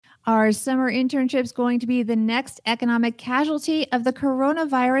Are summer internships going to be the next economic casualty of the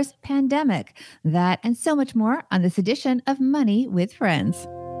coronavirus pandemic? That and so much more on this edition of Money with Friends.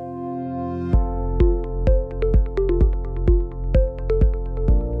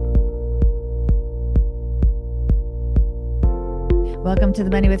 Welcome to the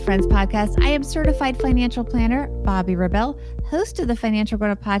Money with Friends podcast. I am certified financial planner Bobbi Rebell, host of the Financial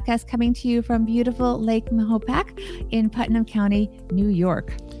Grown Up podcast, coming to you from beautiful Lake Mahopac in Putnam County, New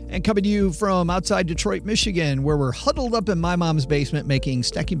York. And coming to you from outside Detroit, Michigan, where we're huddled up in my mom's basement making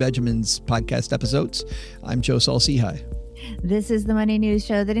Stacking Benjamins podcast episodes. I'm Joe Saul-Sehy. This is the Money News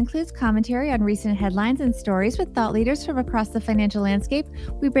Show that includes commentary on recent headlines and stories with thought leaders from across the financial landscape.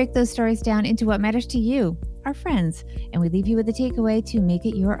 We break those stories down into what matters to you, our friends, and we leave you with a takeaway to make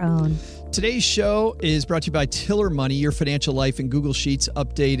it your own. Today's show is brought to you by Tiller Money, your financial life in Google Sheets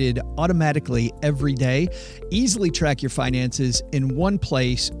updated automatically every day. Easily track your finances in one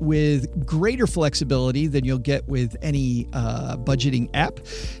place with greater flexibility than you'll get with any budgeting app.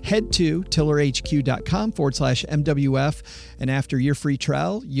 Head to tillerhq.com/MWF, and after your free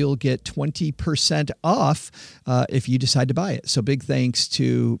trial, you'll get 20% off if you decide to buy it. So big thanks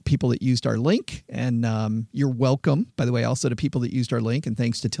to people that used our link, and you're welcome, by the way, also to people that used our link, and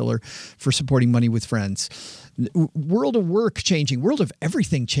thanks to Tiller for supporting Money with Friends. World of work changing, world of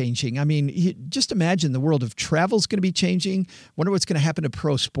everything changing. I mean, just imagine the world of travel is going to be changing. Wonder what's going to happen to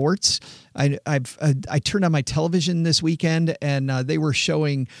pro sports. I turned on my television this weekend, and they were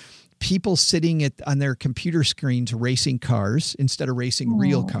showing people sitting on their computer screens racing cars instead of racing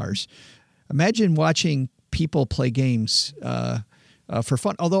real cars. Imagine watching people play games for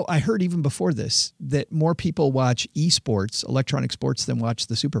fun. Although I heard even before this that more people watch esports, electronic sports, than watch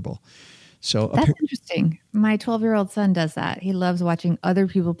the Super Bowl. So that's interesting. My 12-year-old son does that. He loves watching other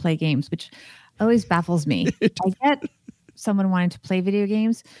people play games, which always baffles me. I get someone wanting to play video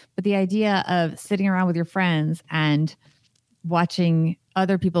games, but the idea of sitting around with your friends and watching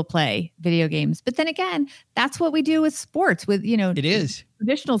other people play video games. But then again, that's what we do with sports, with, it is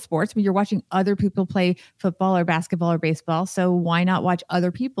traditional sports. When you're watching other people play football or basketball or baseball. So why not watch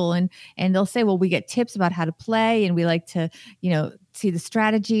other people? And they'll say, well, we get tips about how to play, and we like to, see the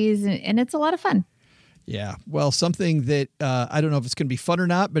strategies, and it's a lot of fun. Yeah. Well, something that I don't know if it's going to be fun or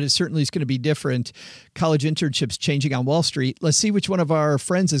not, but it certainly is going to be different. College internships changing on Wall Street. Let's see which one of our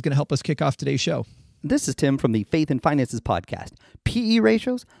friends is going to help us kick off today's show. This is Tim from the Faith and Finances podcast. PE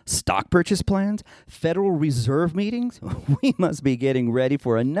ratios, stock purchase plans, Federal Reserve meetings. We must be getting ready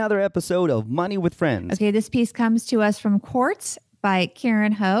for another episode of Money with Friends. Okay, this piece comes to us from Quartz by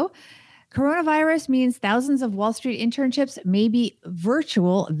Karen Ho. Coronavirus means thousands of Wall Street internships may be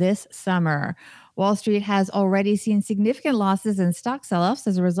virtual this summer. Wall Street has already seen significant losses and stock sell-offs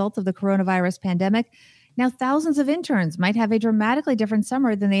as a result of the coronavirus pandemic. Now, thousands of interns might have a dramatically different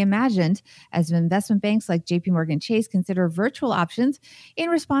summer than they imagined, as investment banks like JP Chase consider virtual options in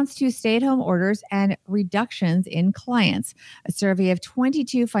response to stay-at-home orders and reductions in clients. A survey of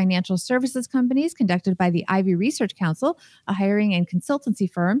 22 financial services companies conducted by the Ivy Research Council, a hiring and consultancy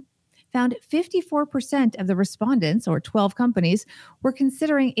firm, found 54% of the respondents, or 12 companies, were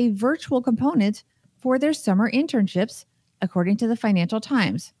considering a virtual component for their summer internships, according to the Financial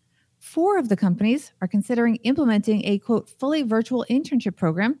Times. 4 of the companies are considering implementing a, quote, fully virtual internship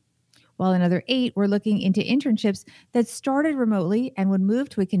program, while another 8 were looking into internships that started remotely and would move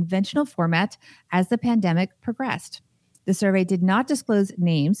to a conventional format as the pandemic progressed. The survey did not disclose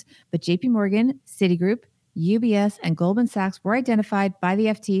names, but JP Morgan, Citigroup, UBS, and Goldman Sachs were identified by the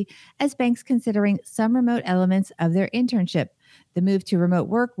FT as banks considering some remote elements of their internship. The move to remote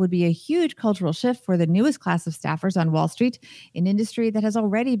work would be a huge cultural shift for the newest class of staffers on Wall Street, an industry that has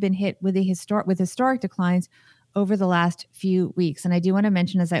already been hit with historic declines over the last few weeks. And I do want to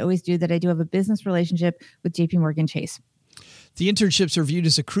mention, as I always do, that I do have a business relationship with JP Chase. The internships are viewed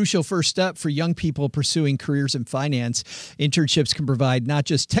as a crucial first step for young people pursuing careers in finance. Internships can provide not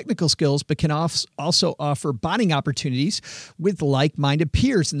just technical skills, but can also offer bonding opportunities with like-minded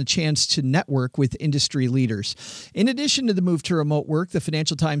peers and the chance to network with industry leaders. In addition to the move to remote work, the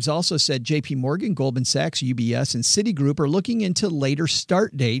Financial Times also said JP Morgan, Goldman Sachs, UBS, and Citigroup are looking into later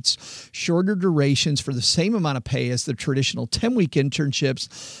start dates, shorter durations for the same amount of pay as the traditional 10-week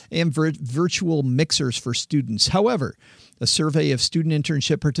internships, and virtual mixers for students. However, A survey of student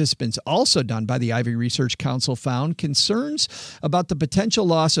internship participants, also done by the Ivy Research Council, found concerns about the potential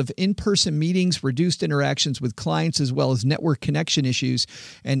loss of in-person meetings, reduced interactions with clients, as well as network connection issues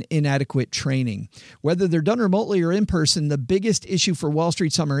and inadequate training. Whether they're done remotely or in person, the biggest issue for Wall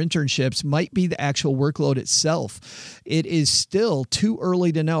Street summer internships might be the actual workload itself. It is still too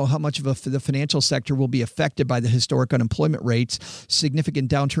early to know how much of the financial sector will be affected by the historic unemployment rates,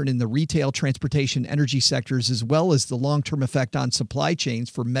 significant downturn in the retail, transportation, energy sectors, as well as the long-term effect on supply chains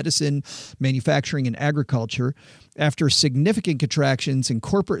for medicine, manufacturing, and agriculture. After significant contractions in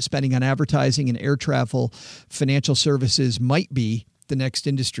corporate spending on advertising and air travel, financial services might be the next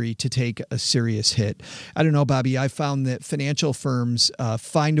industry to take a serious hit. I don't know, Bobby. I found that financial firms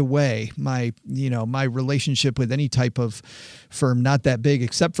find a way. My relationship with any type of firm, not that big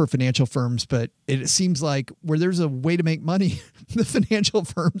except for financial firms, but it seems like where there's a way to make money, the financial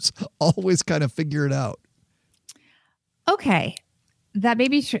firms always kind of figure it out. Okay, that may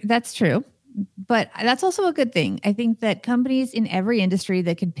be true. That's true, but that's also a good thing. I think that companies in every industry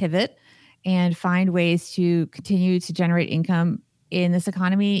that can pivot and find ways to continue to generate income in this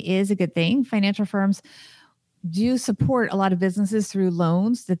economy is a good thing. Financial firms do support a lot of businesses through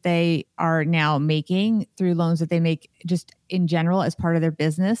loans that they are now making, through loans that they make just in general as part of their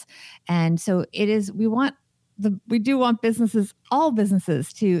business. And so we do want businesses, all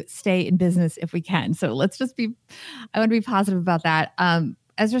businesses, to stay in business if we can. So I want to be positive about that.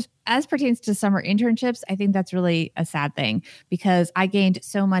 As pertains to summer internships, I think that's really a sad thing because I gained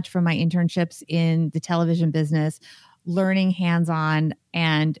so much from my internships in the television business, learning hands-on,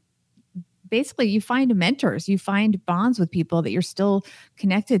 and basically you find mentors, you find bonds with people that you're still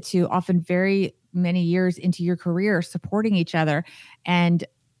connected to, often very many years into your career, supporting each other. And,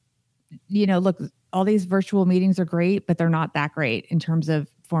 look, all these virtual meetings are great, but they're not that great in terms of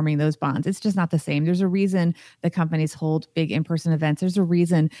forming those bonds. It's just not the same. There's a reason that companies hold big in-person events. There's a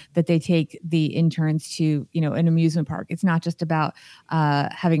reason that they take the interns to, an amusement park. It's not just about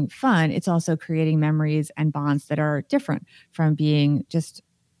having fun. It's also creating memories and bonds that are different from being just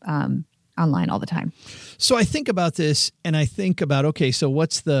online all the time. So I think about this and I think about, okay, so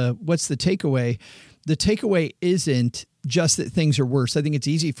what's the takeaway? The takeaway isn't just that things are worse. I think it's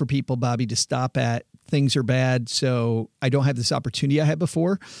easy for people, Bobby, to stop at things are bad, so I don't have this opportunity I had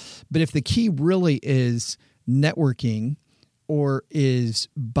before. But if the key really is networking or is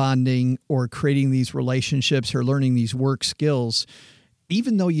bonding or creating these relationships or learning these work skills,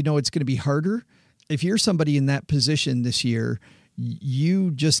 even though it's going to be harder, if you're somebody in that position this year,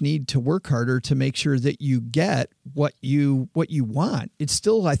 you just need to work harder to make sure that you get what you want. It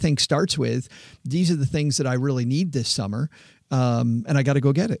still, I think, starts with these are the things that I really need this summer, and I got to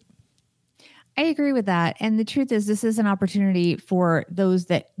go get it. I agree with that. And the truth is, this is an opportunity for those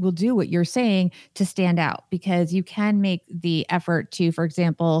that will do what you're saying to stand out, because you can make the effort to, for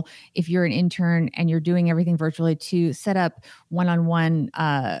example, if you're an intern and you're doing everything virtually, to set up one-on-one,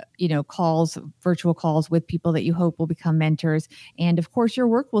 calls, virtual calls with people that you hope will become mentors. And of course, your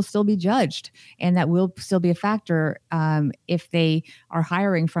work will still be judged, and that will still be a factor if they are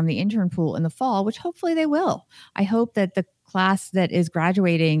hiring from the intern pool in the fall, which hopefully they will. I hope that the class that is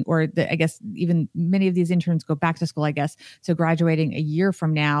graduating, or I guess even many of these interns go back to school, I guess. So graduating a year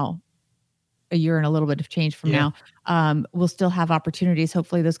from now, a year and a little bit of change from now, we'll still have opportunities.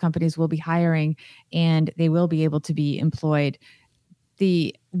 Hopefully those companies will be hiring and they will be able to be employed.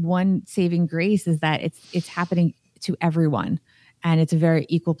 The one saving grace is that it's happening to everyone. And it's a very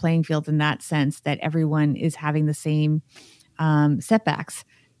equal playing field in that sense, that everyone is having the same setbacks.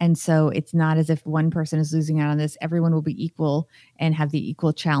 And so it's not as if one person is losing out on this. Everyone will be equal and have the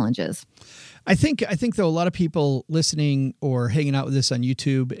equal challenges. I think though, a lot of people listening or hanging out with us on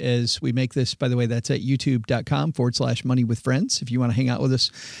YouTube as we make this, by the way, that's at youtube.com/moneywithfriends. If you want to hang out with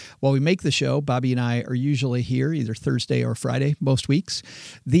us while we make the show, Bobby and I are usually here either Thursday or Friday, most weeks.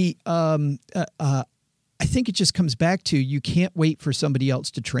 I think it just comes back to, you can't wait for somebody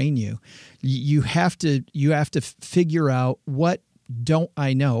else to train you. You have to figure out what don't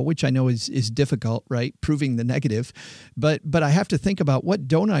I know, which I know is difficult, right? Proving the negative, but I have to think about, what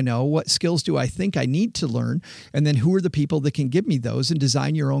don't I know? What skills do I think I need to learn? And then who are the people that can give me those, and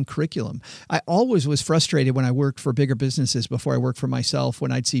design your own curriculum. I always was frustrated when I worked for bigger businesses before I worked for myself,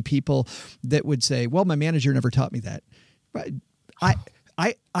 when I'd see people that would say, well, my manager never taught me that. But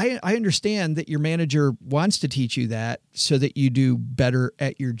I understand that your manager wants to teach you that so that you do better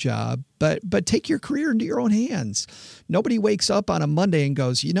at your job, but take your career into your own hands. Nobody wakes up on a Monday and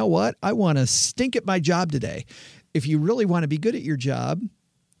goes, you know what? I want to stink at my job today. If you really want to be good at your job,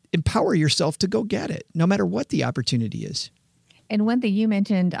 empower yourself to go get it, no matter what the opportunity is. And one thing you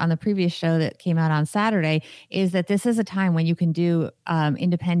mentioned on the previous show that came out on Saturday is that this is a time when you can do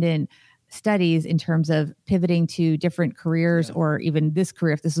independent studies in terms of pivoting to different careers or even this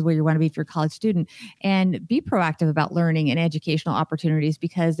career, if this is where you want to be if you're a college student, and be proactive about learning and educational opportunities,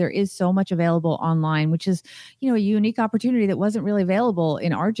 because there is so much available online, which is, a unique opportunity that wasn't really available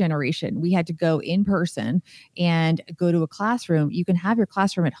in our generation. We had to go in person and go to a classroom. You can have your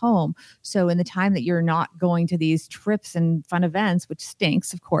classroom at home. So in the time that you're not going to these trips and fun events, which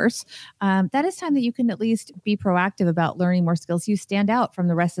stinks, of course, that is time that you can at least be proactive about learning more skills. You stand out from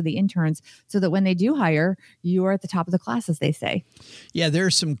the rest of the interns, so that when they do hire, you are at the top of the class, as they say. Yeah, there are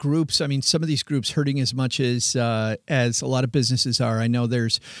some groups. I mean, some of these groups hurting as much as a lot of businesses are. I know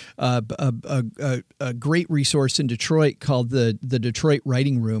there's a great resource in Detroit called the Detroit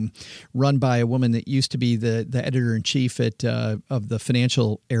Writing Room, run by a woman that used to be the editor-in-chief of the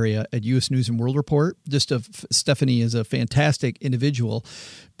financial area at U.S. News and World Report. Stephanie is a fantastic individual,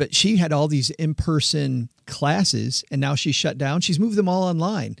 but she had all these in-person classes, and now she's shut down. She's moved them all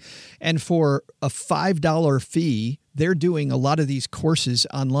online. And for a $5 fee, they're doing a lot of these courses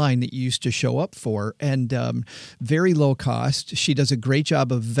online that you used to show up for, and very low cost. She does a great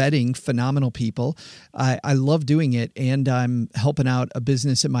job of vetting phenomenal people. I love doing it, and I'm helping out a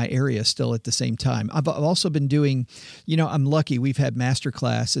business in my area still at the same time. I've also been doing, I'm lucky. We've had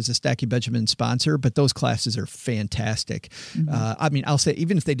Masterclass as a Stacky Benjamin sponsor, but those classes are fantastic. Mm-hmm. I'll say,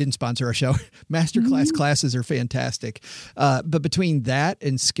 even if they didn't sponsor our show, Masterclass classes are fantastic. But between that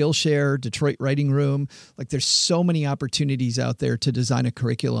and Skillshare, Detroit Writing Room, there's so many opportunities out there to design a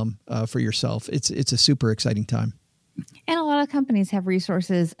curriculum for yourself. It's a super exciting time. And a lot of companies have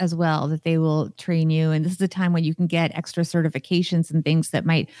resources as well that they will train you. And this is a time when you can get extra certifications and things that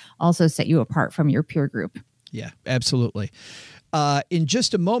might also set you apart from your peer group. Yeah, absolutely. In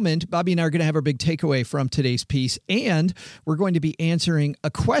just a moment, Bobby and I are going to have our big takeaway from today's piece, and we're going to be answering a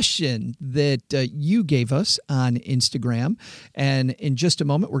question that you gave us on Instagram. And in just a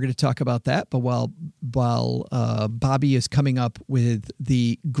moment, we're going to talk about that. But while Bobby is coming up with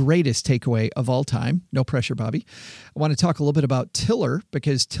the greatest takeaway of all time, no pressure, Bobby, I want to talk a little bit about Tiller,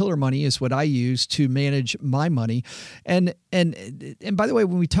 because Tiller money is what I use to manage my money. And by the way,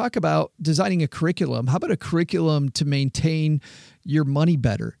 when we talk about designing a curriculum, how about a curriculum to maintain your money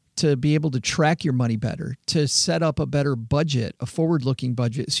better, to be able to track your money better, to set up a better budget, a forward-looking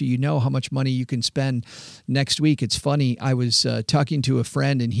budget, so you know how much money you can spend next week. It's funny. I was talking to a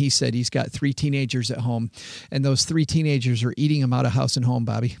friend, and he said he's got 3 teenagers at home, and those 3 teenagers are eating him out of house and home,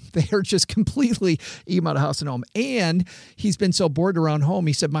 Bobby. They are just completely eating him out of house and home. And he's been so bored around home.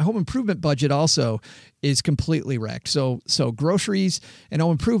 He said, my home improvement budget also is completely wrecked. So groceries and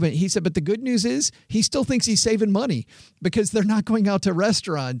home improvement. He said, but the good news is he still thinks he's saving money because they're not going out to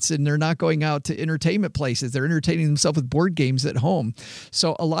restaurants and they're not going out to entertainment places. They're entertaining themselves with board games at home.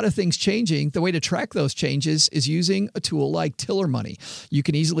 So a lot of things changing. The way to track those changes is using a tool like Tiller Money. You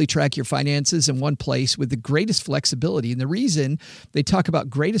can easily track your finances in one place with the greatest flexibility. And the reason they talk about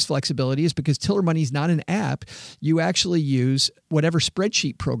greatest flexibility is because Tiller Money is not an app. You actually use whatever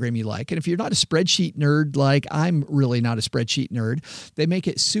spreadsheet program you like. And if you're not a spreadsheet nerd, like I'm really not a spreadsheet nerd, they make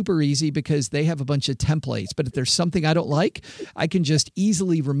it super easy because they have a bunch of templates. But if there's something I don't like, I can just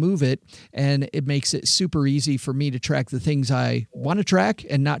easily remove it, and it makes it super easy for me to track the things I want to track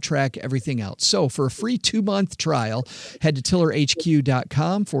and not track everything else. So for a free 2-month trial, head to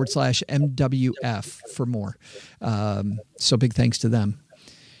tillerhq.com/MWF for more. So big thanks to them.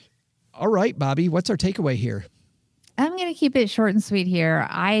 All right, Bobby, what's our takeaway here? I'm going to keep it short and sweet here.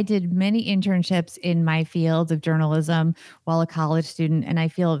 I did many internships in my field of journalism while a college student, and I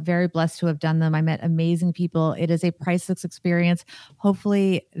feel very blessed to have done them. I met amazing people. It is a priceless experience.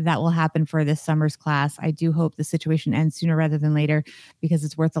 Hopefully that will happen for this summer's class. I do hope the situation ends sooner rather than later because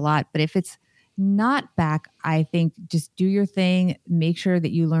it's worth a lot. But if it's not back, I think just do your thing. Make sure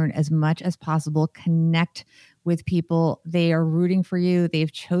that you learn as much as possible. Connect with people. They are rooting for you.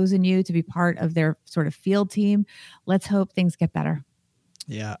 They've chosen you to be part of their sort of field team. Let's hope things get better.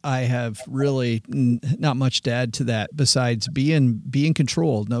 Yeah, I have really not much to add to that besides being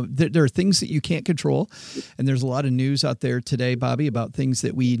controlled. No, there are things that you can't control, and there's a lot of news out there today, Bobby, about things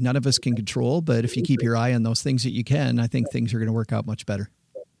that none of us can control. But if you keep your eye on those things that you can, I think things are going to work out much better.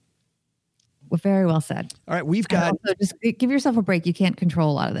 Well, very well said. All right, we've got... Also, just give yourself a break. You can't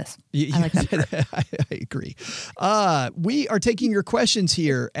control a lot of this. I like that. I agree. We are taking your questions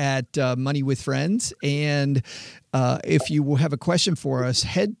here at Money with Friends, and if you have a question for us,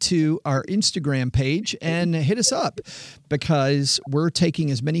 head to our Instagram page and hit us up, because we're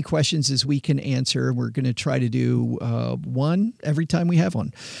taking as many questions as we can answer. We're going to try to do one every time we have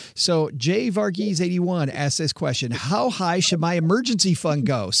one. So Jay Varghese 81 asked this question: how high should my emergency fund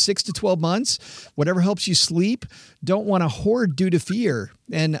go? 6 to 12 months, whatever helps you sleep. Don't want to hoard due to fear.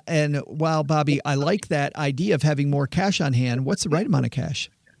 And while, Bobby, I like that idea of having more cash on hand, what's the right amount of cash?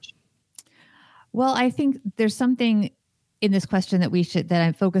 Well, I think there's something in this question that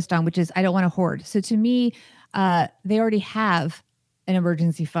I'm focused on, which is I don't want to hoard. So to me, they already have an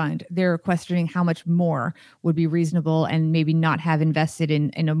emergency fund. They're questioning how much more would be reasonable and maybe not have invested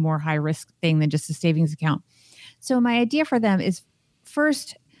in a more high risk thing than just a savings account. So my idea for them is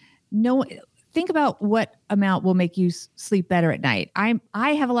first, think about what amount will make you sleep better at night.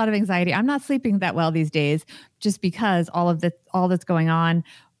 I have a lot of anxiety. I'm not sleeping that well these days just because all that's going on.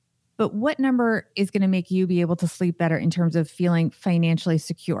 But what number is going to make you be able to sleep better in terms of feeling financially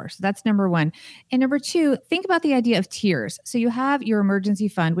secure? So that's number one. And number two, think about the idea of tiers. So you have your emergency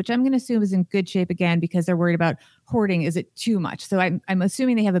fund, which I'm going to assume is in good shape again, because they're worried about hoarding. Is it too much? So I'm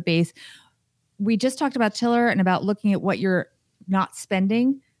assuming they have a base. We just talked about Tiller and about looking at what you're not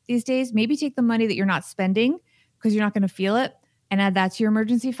spending these days. Maybe take the money that you're not spending because you're not going to feel it and add that to your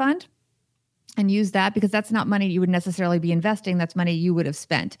emergency fund. And use that, because that's not money you would necessarily be investing. That's money you would have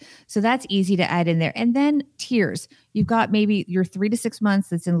spent. So that's easy to add in there. And then tiers. You've got maybe your 3 to 6 months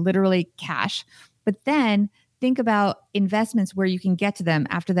that's in literally cash. But then think about investments where you can get to them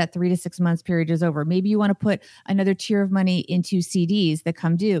after that 3 to 6 months period is over. Maybe you want to put another tier of money into CDs that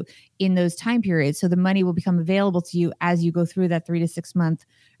come due in those time periods. So the money will become available to you as you go through that 3 to 6 month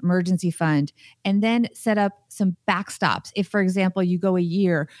emergency fund. And then set up some backstops. If, for example, you go a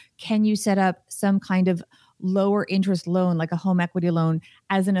year, can you set up some kind of lower interest loan, like a home equity loan,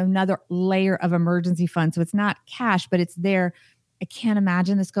 as another layer of emergency fund? So it's not cash, but it's there. I can't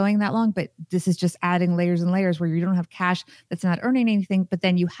imagine this going that long, but this is just adding layers and layers where you don't have cash that's not earning anything, but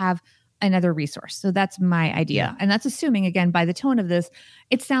then you have another resource. So that's my idea. And that's assuming, again, by the tone of this,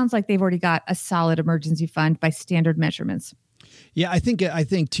 it sounds like they've already got a solid emergency fund by standard measurements. Yeah, I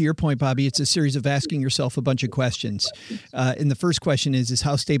think to your point, Bobby, it's a series of asking yourself a bunch of questions. And the first question is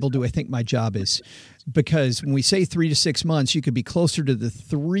how stable do I think my job is? Because when we say 3 to 6 months, you could be closer to the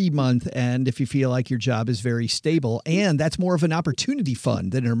 3-month end if you feel like your job is very stable. And that's more of an opportunity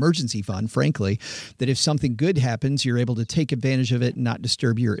fund than an emergency fund, frankly, that if something good happens, you're able to take advantage of it and not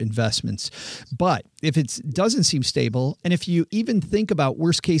disturb your investments. But if it doesn't seem stable, and if you even think about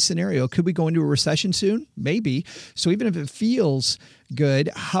worst case scenario, could we go into a recession soon? Maybe. So even if it feels good,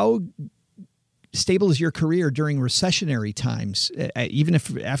 how stable is your career during recessionary times, even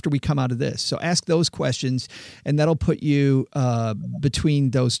if after we come out of this? So ask those questions, and that'll put you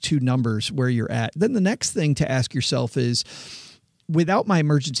between those two numbers where you're at. Then the next thing to ask yourself is, without my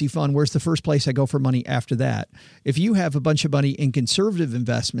emergency fund, where's the first place I go for money after that? If you have a bunch of money in conservative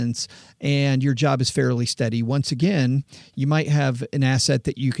investments and your job is fairly steady, once again, you might have an asset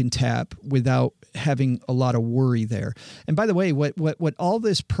that you can tap without having a lot of worry there. And by the way, what all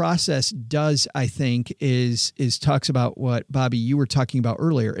this process does, I think, is talks about what, Bobby, you were talking about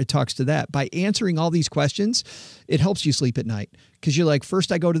earlier. It talks to that. By answering all these questions, it helps you sleep at night, because you're like,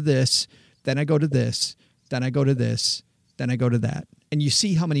 first I go to this, then I go to this, then I go to this, then I go to that. And you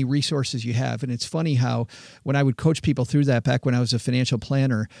see how many resources you have. And it's funny how when I would coach people through that back when I was a financial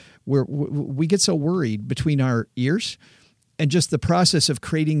planner, we get so worried between our ears, and just the process of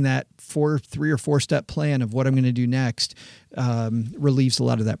creating that 3 or 4 step plan of what I'm going to do next relieves a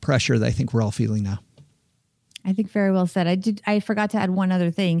lot of that pressure that I think we're all feeling now. I think very well said. I forgot to add one other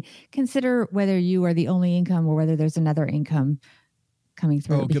thing. Consider whether you are the only income or whether there's another income coming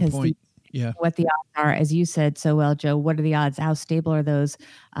through. Oh, good point. Yeah. What the odds are, as you said so well, Joe, what are the odds? How stable are those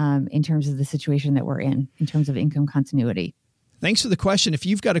in terms of the situation that we're in terms of income continuity? Thanks for the question. If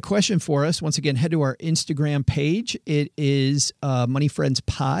you've got a question for us, once again, head to our Instagram page. It is Money Friends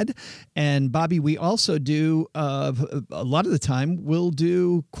Pod. And Bobby, we also do, a lot of the time, we'll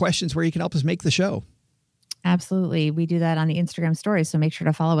do questions where you can help us make the show. Absolutely. We do that on the Instagram stories, so make sure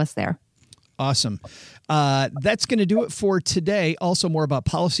to follow us there. Awesome. That's going to do it for today. Also more about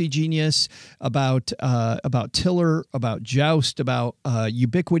Policy Genius, about Tiller, about Joust, about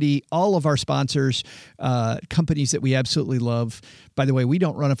Ubiquity, all of our sponsors, companies that we absolutely love. By the way, we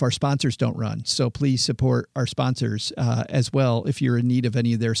don't run if our sponsors don't run. So please support our sponsors as well if you're in need of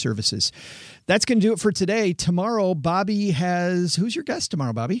any of their services. That's going to do it for today. Tomorrow, Bobby has... Who's your guest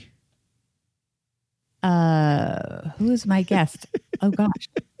tomorrow, Bobby? Who is my guest? Oh, gosh.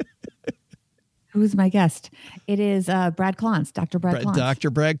 Who's my guest? It is Brad Klontz, Dr. Brad Klontz. Dr.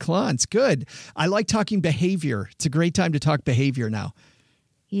 Brad Klontz. Good. I like talking behavior. It's a great time to talk behavior now.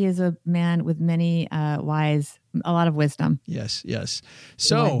 He is a man with many a lot of wisdom. Yes.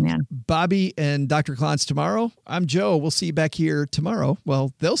 So, Bobby and Dr. Klontz tomorrow. I'm Joe. We'll see you back here tomorrow.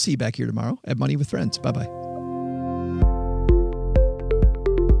 Well, they'll see you back here tomorrow at Money with Friends. Bye-bye.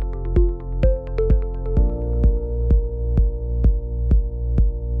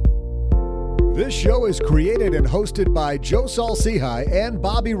 This show is created and hosted by Joe Saul-Sehy and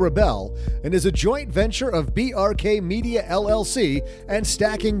Bobby Rebell and is a joint venture of BRK Media LLC and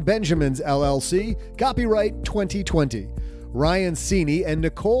Stacking Benjamins LLC, copyright 2020. Ryan Sini and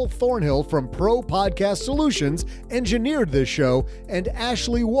Nicole Thornhill from Pro Podcast Solutions engineered this show, and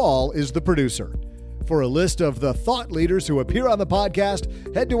Ashley Wall is the producer. For a list of the thought leaders who appear on the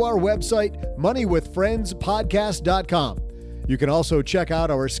podcast, head to our website, moneywithfriendspodcast.com. You can also check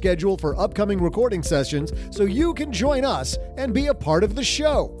out our schedule for upcoming recording sessions so you can join us and be a part of the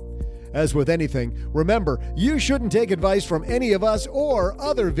show. As with anything, remember, you shouldn't take advice from any of us or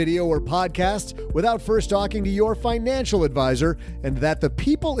other video or podcasts without first talking to your financial advisor, and that the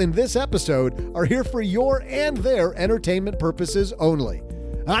people in this episode are here for your and their entertainment purposes only.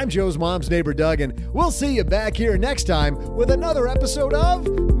 I'm Joe's mom's neighbor, Doug, and we'll see you back here next time with another episode of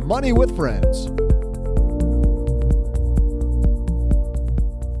Money with Friends.